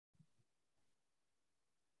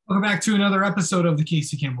Welcome back to another episode of the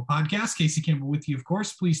Casey Campbell Podcast. Casey Campbell with you, of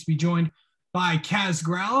course. Pleased to be joined by Kaz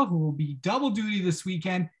Grala, who will be double duty this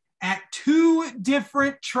weekend at two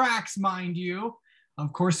different tracks, mind you.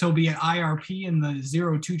 Of course, he'll be at IRP in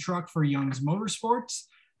the 02 truck for Young's Motorsports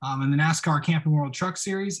in the NASCAR Camping World Truck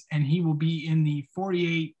Series, and he will be in the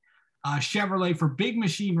 48 Chevrolet for Big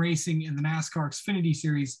Machine Racing in the NASCAR Xfinity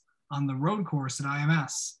Series on the road course at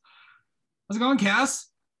IMS. How's it going, Kaz?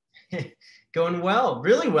 Going well,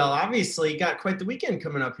 really well. Obviously, got quite the weekend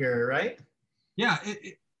coming up here, right? Yeah,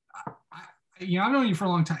 I've known you for a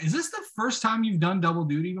long time. Is this the first time you've done double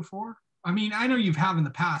duty before? I mean, I know you've had in the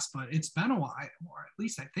past, but it's been a while, or at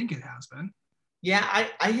least I think it has been. Yeah,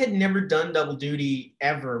 I had never done double duty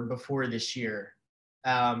ever before this year.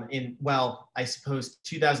 I suppose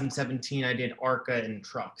 2017 I did ARCA and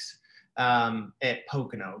trucks at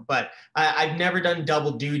Pocono, but I've never done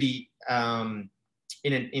double duty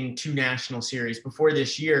in two national series before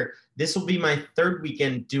this year. This will be my third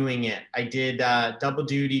weekend doing it. I did double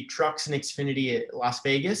duty trucks and Xfinity at Las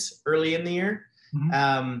Vegas early in the year.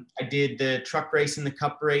 Mm-hmm. I did the truck race and the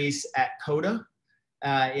cup race at COTA.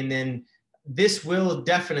 And then this will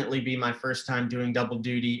definitely be my first time doing double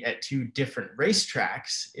duty at two different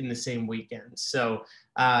racetracks in the same weekend. So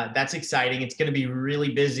that's exciting. It's going to be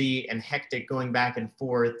really busy and hectic going back and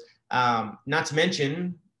forth. Not to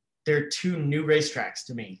mention, they're two new racetracks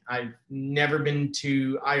to me. I've never been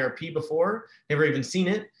to IRP before, never even seen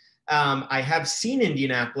it. I have seen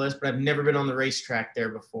Indianapolis, but I've never been on the racetrack there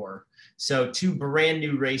before. So two brand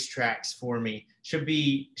new racetracks for me. Should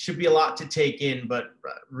be a lot to take in, but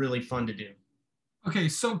really fun to do. Okay,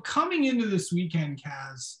 so coming into this weekend,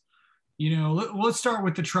 Kaz, let's start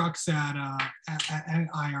with the trucks at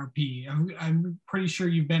IRP. I'm pretty sure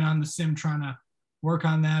you've been on the sim trying to work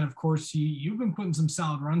on that. Of course, you've been putting some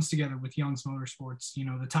solid runs together with Young's Motorsports,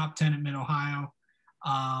 the top 10 at Mid-Ohio.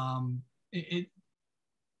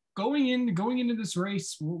 Going into this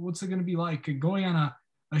race, what's it going to be like? Going on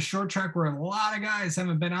a short track where a lot of guys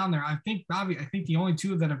haven't been on there. I think the only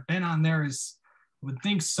two that have been on there is, I would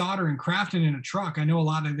think, Sauter and Crafton in a truck. I know a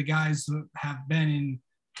lot of the guys have been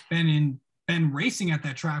racing at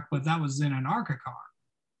that track, but that was in an ARCA car.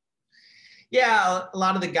 Yeah, a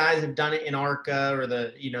lot of the guys have done it in ARCA, or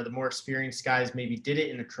the more experienced guys maybe did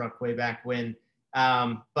it in a truck way back when.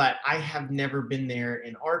 But I have never been there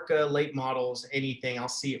in ARCA, late models, anything. I'll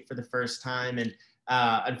see it for the first time. And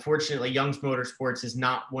unfortunately, Young's Motorsports is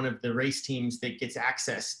not one of the race teams that gets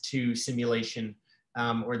access to simulation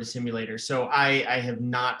or the simulator. So I have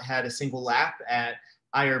not had a single lap at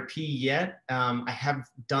IRP yet. I have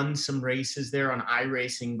done some races there on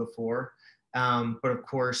iRacing before. But of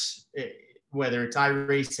course, whether it's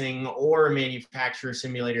iRacing or a manufacturer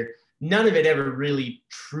simulator, none of it ever really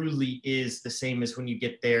truly is the same as when you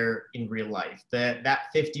get there in real life.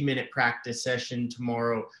 That 50-minute practice session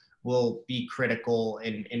tomorrow will be critical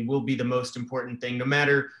and will be the most important thing, no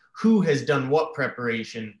matter who has done what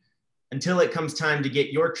preparation, until it comes time to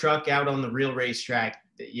get your truck out on the real racetrack.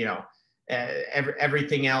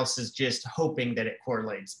 Everything else is just hoping that it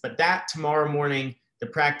correlates. But that tomorrow morning, the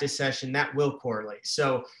practice session, that will correlate.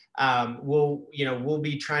 So we'll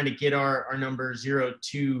be trying to get our number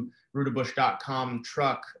 02 routabush.com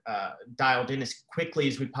truck dialed in as quickly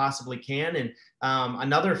as we possibly can. And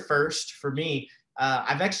another first for me,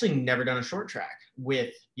 I've actually never done a short track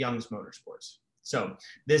with Young's Motorsports. So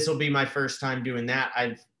this will be my first time doing that.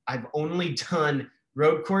 I've only done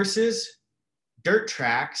road courses, dirt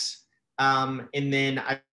tracks, and then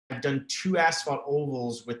I've done two asphalt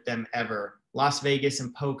ovals with them ever, Las Vegas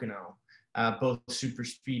and Pocono, both super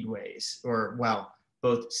speedways,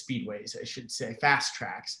 both speedways, I should say, fast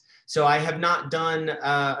tracks. So I have not done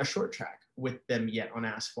a short track with them yet on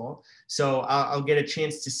asphalt. So I'll get a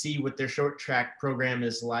chance to see what their short track program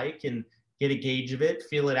is like and get a gauge of it,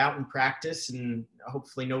 feel it out in practice, and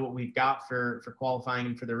hopefully know what we've got for qualifying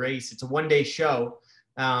and for the race. It's a one-day show,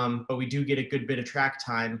 but we do get a good bit of track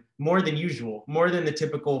time, more than usual, more than the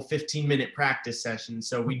typical 15-minute practice session.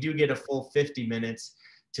 So we do get a full 50 minutes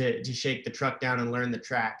to shake the truck down and learn the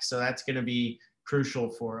track. So that's going to be crucial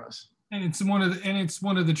for us. And it's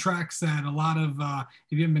one of the tracks that a lot of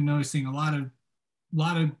if you haven't been noticing, a lot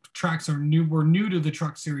of tracks were new to the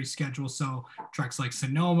truck series schedule. So tracks like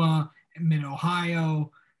Sonoma and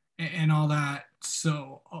Mid-Ohio and all that.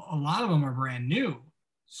 So a lot of them are brand new.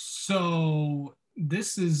 So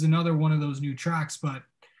this is another one of those new tracks. But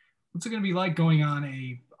what's it going to be like going on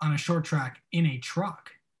a short track in a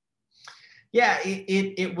truck? Yeah,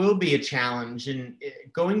 it will be a challenge. And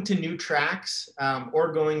going to new tracks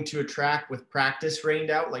or going to a track with practice rained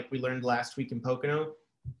out, like we learned last week in Pocono,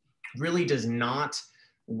 really does not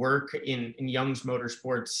work in Young's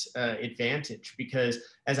Motorsports advantage, because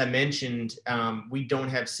as I mentioned, we don't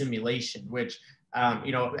have simulation, which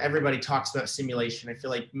everybody talks about simulation. I feel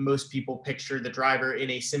like most people picture the driver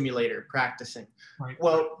in a simulator practicing. Right.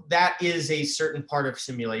 Well, that is a certain part of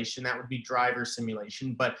simulation. That would be driver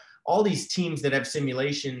simulation. But all these teams that have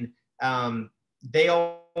simulation, they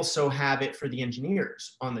also have it for the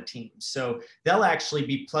engineers on the team. So they'll actually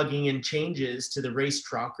be plugging in changes to the race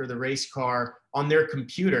truck or the race car on their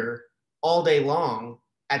computer all day long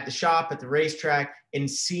at the shop, at the racetrack, and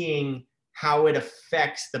seeing how it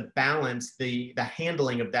affects the balance, the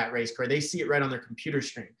handling of that race car. They see it right on their computer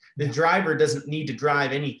screen. The driver doesn't need to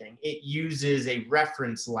drive anything. It uses a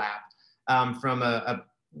reference lap from a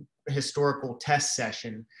historical test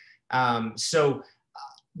session. So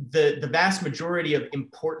the vast majority of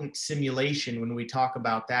important simulation, when we talk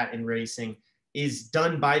about that in racing, is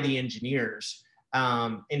done by the engineers.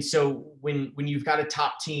 And so when you've got a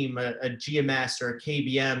top team, a GMS or a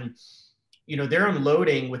KBM, they're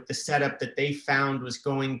unloading with the setup that they found was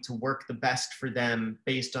going to work the best for them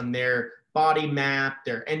based on their body map,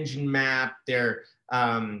 their engine map, their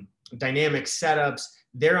dynamic setups.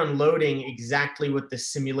 They're unloading exactly what the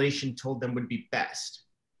simulation told them would be best.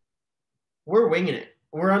 We're winging it.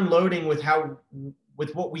 We're unloading with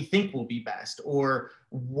what we think will be best, or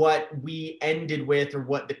what we ended with, or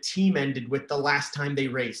what the team ended with the last time they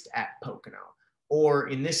raced at Pocono. Or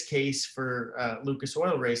in this case for Lucas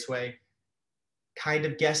Oil Raceway, kind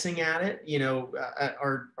of guessing at it.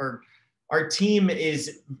 Our team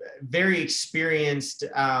is very experienced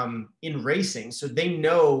in racing, so they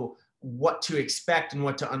know what to expect and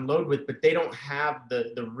what to unload with, but they don't have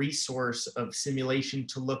the resource of simulation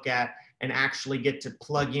to look at and actually get to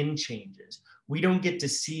plug in changes. We don't get to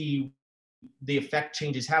see the effect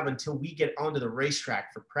changes have until we get onto the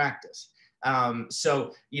racetrack for practice.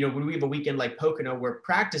 So when we have a weekend like Pocono where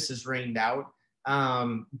practice is rained out,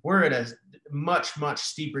 we're at a much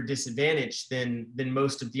steeper disadvantage than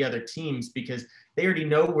most of the other teams, because they already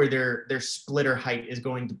know where their splitter height is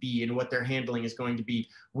going to be and what their handling is going to be.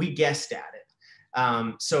 We guessed at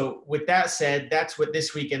it. So with that said, that's what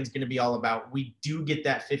this weekend's going to be all about. We do get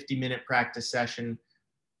that 50-minute practice session.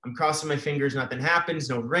 I'm crossing my fingers, nothing happens,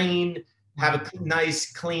 no rain, have a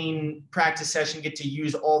nice, clean practice session, get to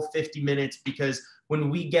use all 50 minutes, because when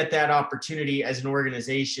we get that opportunity as an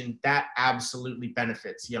organization, that absolutely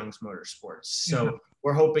benefits Young's Motorsports. So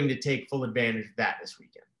we're hoping to take full advantage of that this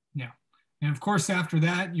weekend. Yeah. And of course, after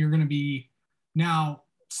that, you're going to be now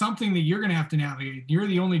something that you're going to have to navigate. You're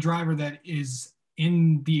the only driver that is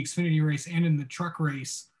in the Xfinity race and in the truck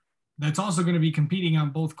race that's also going to be competing on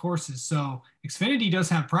both courses. So Xfinity does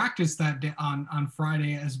have practice that day on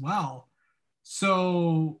Friday as well.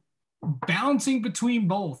 So balancing between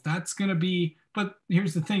both, that's going to be, but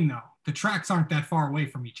here's the thing though, the tracks aren't that far away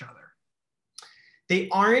from each other. They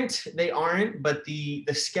aren't, but the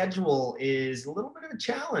schedule is a little bit of a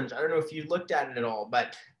challenge. I don't know if you looked at it at all,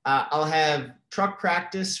 but I'll have truck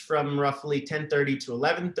practice from roughly 10:30 to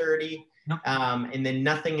 11:30. And then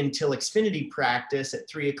nothing until Xfinity practice at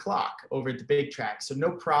 3:00 over at the big track. So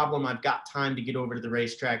no problem. I've got time to get over to the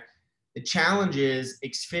racetrack. The challenge is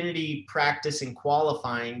Xfinity practice and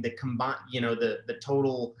qualifying, the combined, the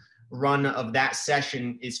total run of that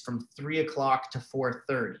session is from 3:00 to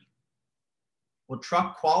 4:30. Well,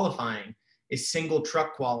 truck qualifying is single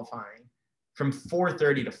truck qualifying from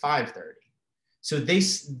 4:30 to 5:30. So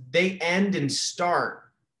they end and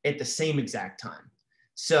start at the same exact time.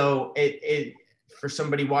 So it for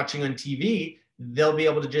somebody watching on TV, they'll be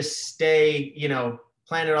able to just stay,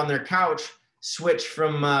 planted on their couch, switch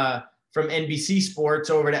from NBC Sports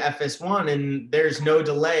over to FS1, and there's no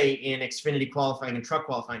delay in Xfinity qualifying and truck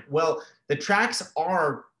qualifying. Well, the tracks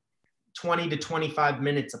are 20 to 25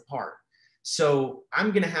 minutes apart. So I'm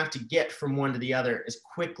going to have to get from one to the other as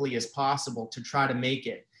quickly as possible to try to make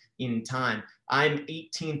it in time. I'm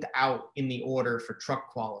 18th out in the order for truck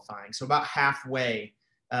qualifying, so about halfway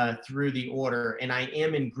through the order, and I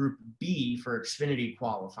am in Group B for Xfinity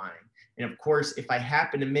qualifying. And of course, if I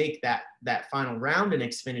happen to make that final round in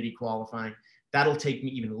Xfinity qualifying, that'll take me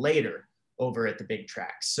even later over at the big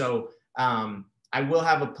track. So I will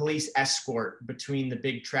have a police escort between the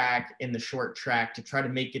big track and the short track to try to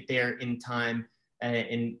make it there in time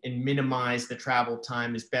and minimize the travel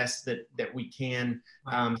time as best that we can,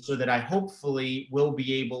 so that I hopefully will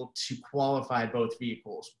be able to qualify both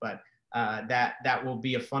vehicles. But that will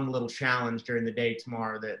be a fun little challenge during the day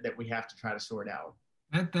tomorrow that we have to try to sort out.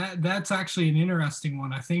 That's actually an interesting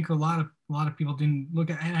one. I think a lot of people didn't look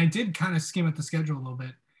at, and I did kind of skim at the schedule a little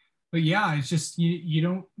bit. But yeah, it's just you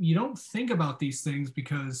don't think about these things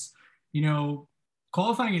because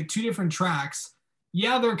qualifying at two different tracks,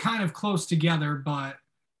 yeah, they're kind of close together, but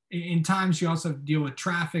in times you also have to deal with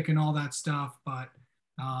traffic and all that stuff. But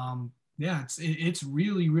yeah, it's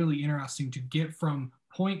really, really interesting to get from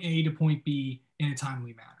point A to point B in a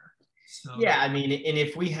timely manner. So Yeah, I mean, and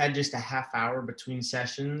if we had just a half hour between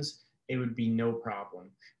sessions, it would be no problem.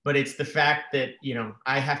 But it's the fact that,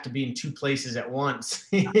 I have to be in two places at once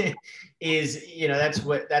is,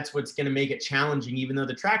 that's what's going to make it challenging, even though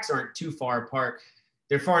the tracks aren't too far apart.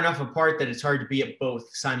 They're far enough apart that it's hard to be at both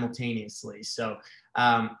simultaneously. So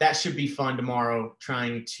that should be fun tomorrow,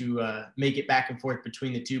 trying to make it back and forth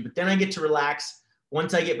between the two. But then I get to relax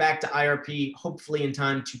once I get back to IRP, hopefully in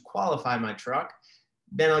time to qualify my truck.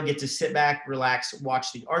 Then I'll get to sit back, relax,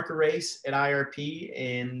 watch the ARCA race at IRP,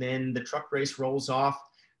 and then the truck race rolls off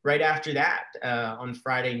right after that on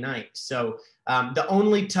Friday night. So the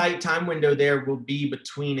only tight time window there will be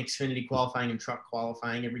between Xfinity qualifying and truck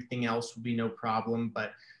qualifying. Everything else will be no problem.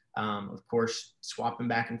 But of course, swapping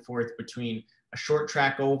back and forth between a short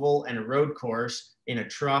track oval and a road course in a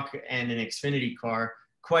truck and an Xfinity car,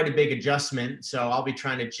 quite a big adjustment. So I'll be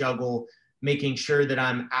trying to juggle making sure that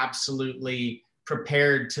I'm absolutely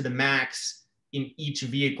prepared to the max in each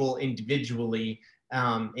vehicle individually,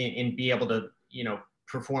 and be able to,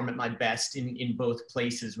 perform at my best in both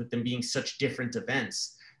places with them being such different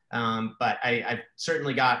events. But I've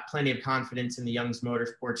certainly got plenty of confidence in the Young's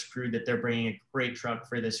Motorsports crew that they're bringing a great truck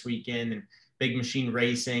for this weekend. And Big Machine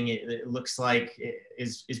Racing, it looks like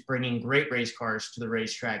is bringing great race cars to the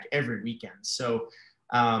racetrack every weekend. So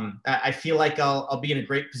I feel like I'll be in a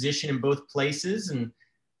great position in both places, and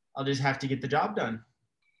I'll just have to get the job done.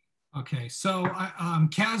 okay, so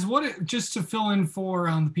Kaz, just to fill in for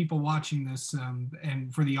the people watching this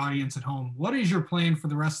and for the audience at home, what is your plan for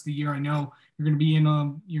the rest of the year? I know you're going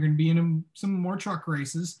to be in some more truck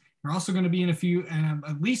races. You're also going to be in a few,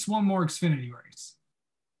 at least one more Xfinity race.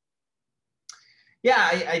 Yeah,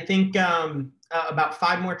 I think about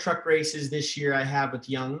 5 more truck races this year I have with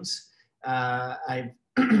Young's. I've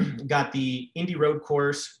got the Indy Road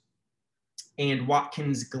Course and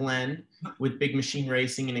Watkins Glen with Big Machine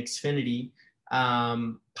Racing and Xfinity.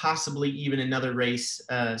 Possibly even another race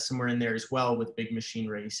somewhere in there as well with Big Machine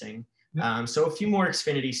Racing. So a few more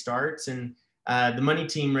Xfinity starts, and the Money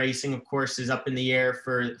Team Racing, of course, is up in the air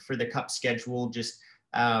for the Cup schedule. Just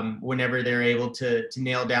whenever they're able to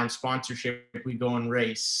nail down sponsorship, we go and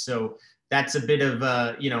race. So that's a bit of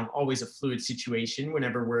always a fluid situation.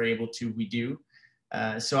 Whenever we're able to, we do.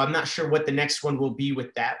 So I'm not sure what the next one will be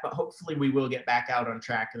with that, but hopefully we will get back out on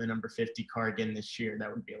track in the number 50 car again this year.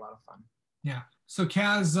 That would be a lot of fun. Yeah. So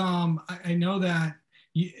Kaz, I know that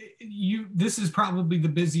this is probably the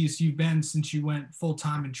busiest you've been since you went full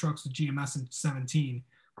time in trucks with GMS in 17.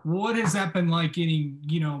 What has that been like getting,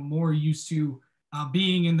 more used to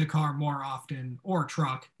being in the car more often, or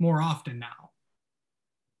truck more often now?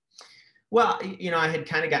 Well, I had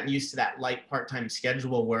kind of gotten used to that light part-time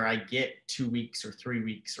schedule where I get 2 weeks or 3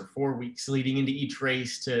 weeks or 4 weeks leading into each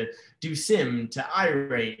race to do sim, to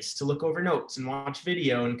iRace, to look over notes and watch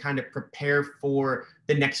video and kind of prepare for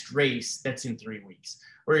the next race that's in 3 weeks.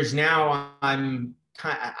 Whereas now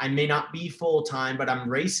I may not be full-time, but I'm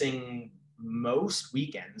racing most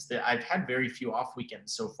weekends. I've had very few off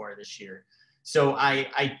weekends so far this year. So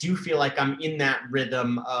I do feel like I'm in that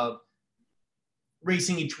rhythm of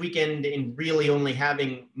racing each weekend and really only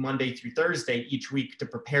having Monday through Thursday each week to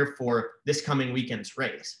prepare for this coming weekend's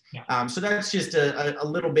race. Yeah. So that's just a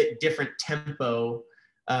little bit different tempo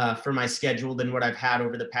for my schedule than what I've had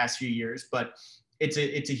over the past few years. But it's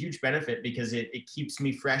a huge benefit because it keeps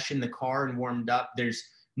me fresh in the car and warmed up. There's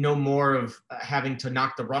no more of having to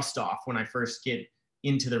knock the rust off when I first get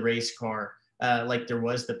into the race car like there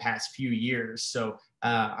was the past few years. So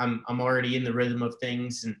I'm already in the rhythm of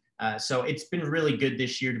things, and so it's been really good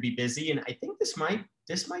this year to be busy, and I think this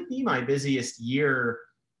might be my busiest year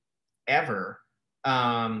ever,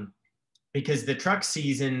 because the truck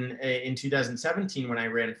season in 2017 when I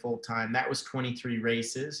ran full time, that was 23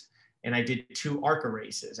 races, and I did 2 ARCA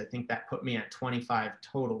races. I think that put me at 25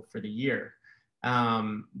 total for the year.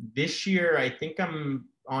 This year, I think I'm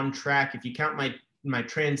on track if you count my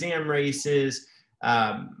Trans Am races.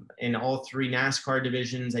 In all 3 NASCAR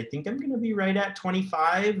divisions, I think I'm going to be right at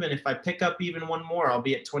 25. And if I pick up even one more, I'll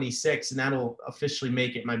be at 26, and that'll officially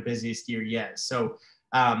make it my busiest year yet. So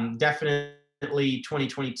definitely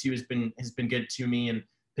 2022 has been good to me, and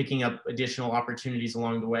picking up additional opportunities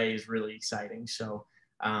along the way is really exciting. So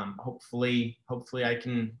hopefully I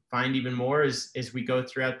can find even more as we go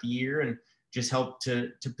throughout the year, and just help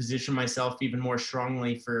to position myself even more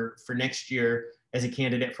strongly for next year as a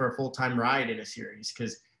candidate for a full-time ride in a series.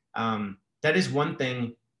 Because that is one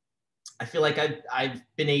thing I feel like I've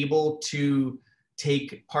been able to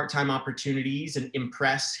take part-time opportunities and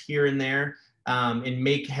impress here and there, and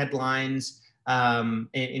make headlines,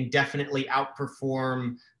 and definitely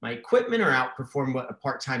outperform my equipment or outperform what a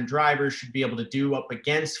part-time driver should be able to do up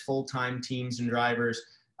against full-time teams and drivers.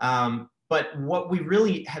 But what we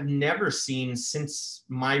really have never seen since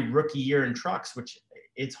my rookie year in trucks, which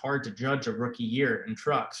it's hard to judge a rookie year in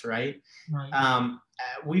trucks, right? Right.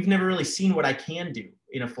 We've never really seen what I can do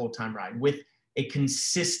in a full-time ride with a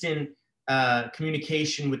consistent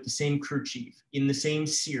communication with the same crew chief in the same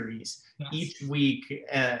series, yes, each week,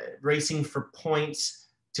 racing for points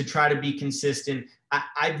to try to be consistent.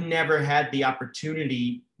 I've never had the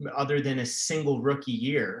opportunity, other than a single rookie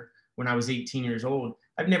year when I was 18 years old.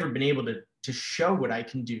 I've never been able to show what I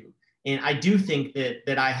can do. And I do think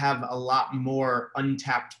that I have a lot more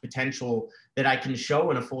untapped potential that I can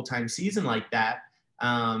show in a full-time season like that.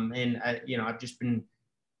 I've just been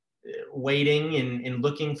waiting and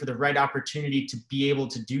looking for the right opportunity to be able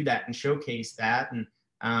to do that and showcase that. And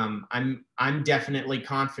I'm definitely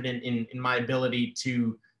confident in my ability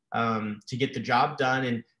to get the job done.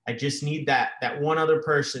 And I just need that one other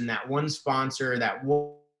person, that one sponsor, that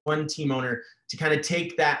one team owner to kind of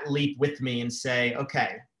take that leap with me and say,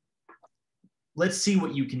 okay, let's see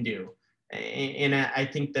what you can do. And I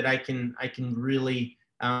think that I can really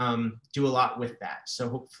do a lot with that. So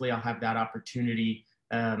hopefully I'll have that opportunity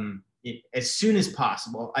as soon as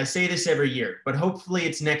possible. I say this every year, but hopefully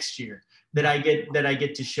it's next year that I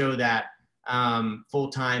get to show that full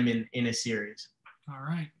time in a series. All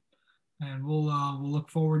right, and we'll look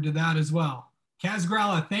forward to that as well. Kaz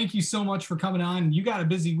Grala, thank you so much for coming on. You got a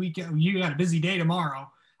busy weekend. You got a busy day tomorrow.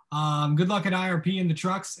 Good luck at IRP and the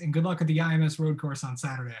trucks, and good luck at the IMS Road Course on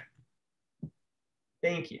Saturday.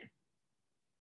 Thank you.